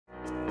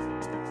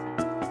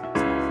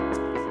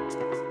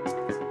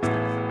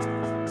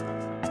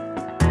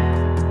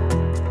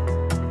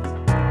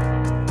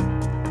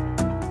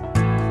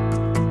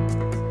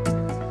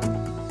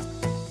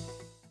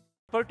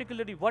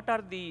particularly, what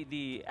are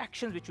the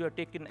actions which you have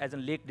taken as a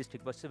lake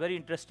district? But it's very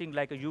interesting,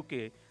 like a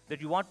UK, that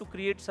you want to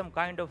create some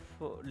kind of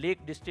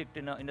lake district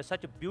in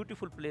such a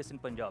beautiful place in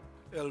Punjab.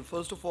 Well,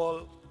 first of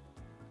all,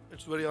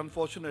 it's very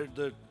unfortunate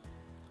that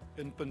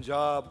in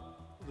Punjab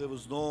there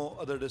was no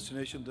other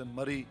destination than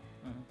Murray,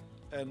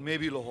 and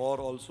maybe Lahore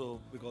also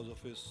because of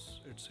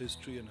its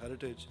history and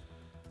heritage.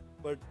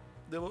 But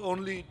there were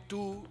only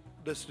two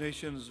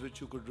destinations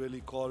which you could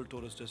really call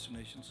tourist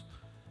destinations.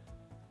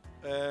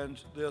 And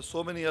there are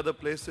so many other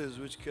places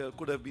which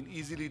could have been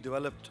easily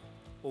developed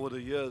over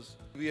the years.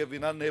 We have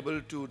been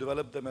unable to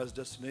develop them as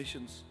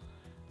destinations.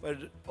 But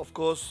of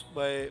course,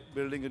 by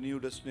building a new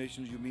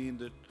destination, you mean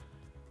that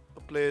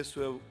a place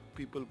where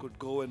people could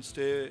go and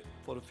stay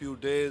for a few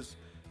days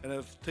and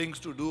have things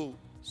to do.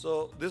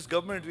 So this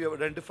government, we have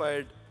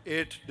identified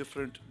 8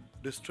 different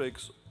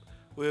districts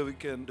where we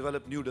can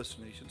develop new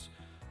destinations.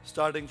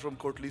 Starting from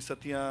Kotli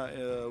Satya,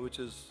 which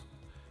is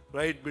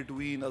right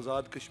between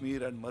Azad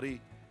Kashmir and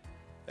Murray.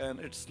 And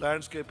its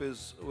landscape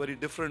is very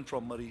different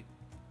from Murray.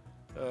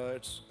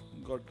 It's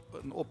got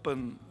an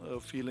open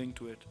feeling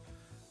to it.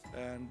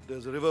 And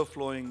there's a river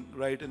flowing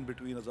right in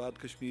between Azad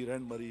Kashmir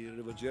and Murray,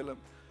 River Jhelum,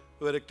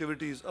 where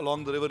activities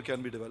along the river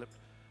can be developed.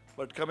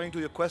 But coming to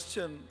your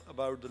question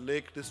about the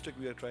lake district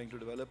we are trying to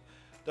develop,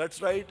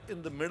 that's right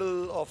in the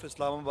middle of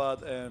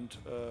Islamabad and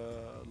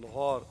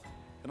Lahore.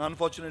 And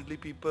unfortunately,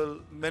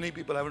 many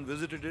people haven't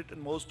visited it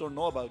and most don't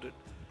know about it.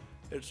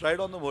 It's right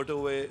on the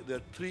motorway. There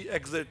are 3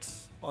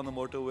 exits on the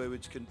motorway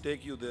which can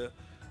take you there.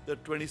 There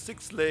are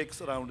 26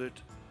 lakes around it.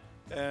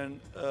 And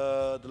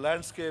the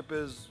landscape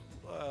is,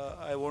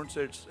 I won't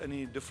say it's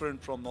any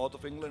different from north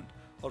of England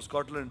or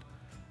Scotland.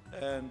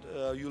 And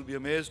you'll be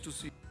amazed to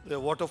see there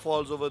are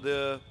waterfalls over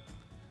there.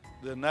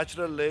 There are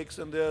natural lakes,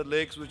 and there are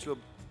lakes which were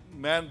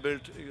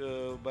man-built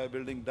by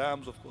building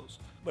dams, of course.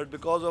 But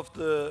because of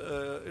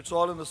it's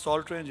all in the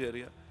salt range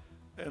area.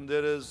 And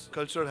there is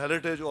cultural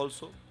heritage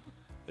also.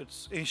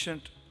 It's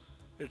ancient,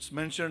 it's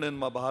mentioned in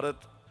Mahabharata.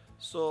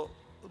 So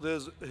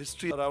there's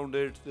history around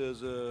it,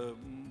 there's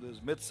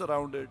myths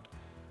around it.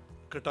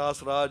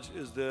 Katas Raj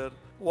is there.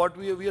 What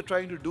we are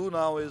trying to do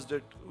now is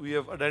that we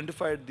have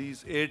identified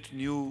these 8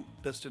 new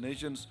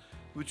destinations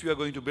which we are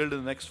going to build in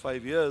the next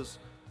 5 years.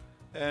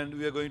 And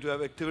we are going to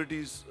have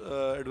activities,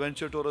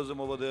 adventure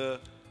tourism over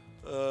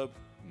there,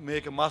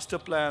 make a master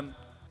plan,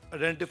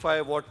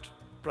 identify what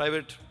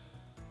private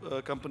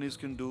companies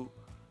can do,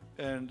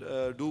 and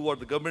do what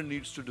the government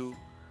needs to do.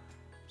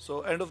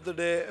 So end of the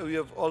day, we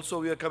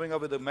are coming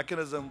up with a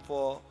mechanism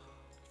for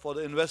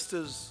the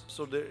investors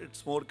so that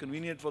it's more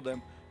convenient for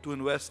them to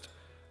invest.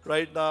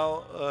 Right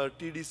now,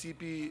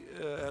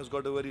 TDCP has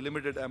got a very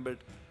limited ambit.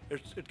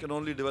 It can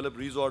only develop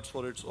resorts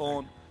for its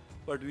own,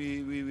 but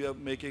we are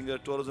making a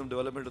tourism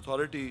development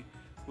authority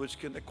which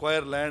can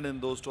acquire land in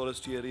those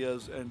touristy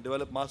areas and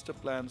develop master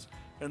plans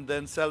and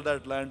then sell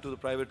that land to the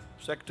private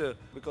sector,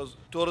 because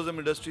tourism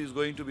industry is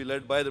going to be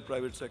led by the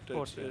private sector.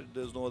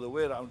 There's no other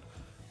way around.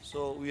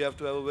 So we have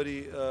to have a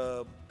very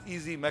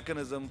easy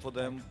mechanism for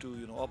them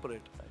to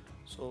operate.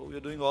 So we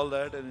are doing all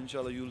that, and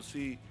inshallah you'll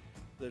see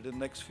that in the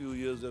next few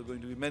years there are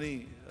going to be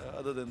many,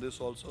 other than this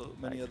also,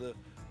 many other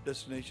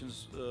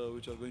destinations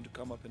which are going to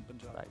come up in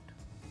Punjab. Right.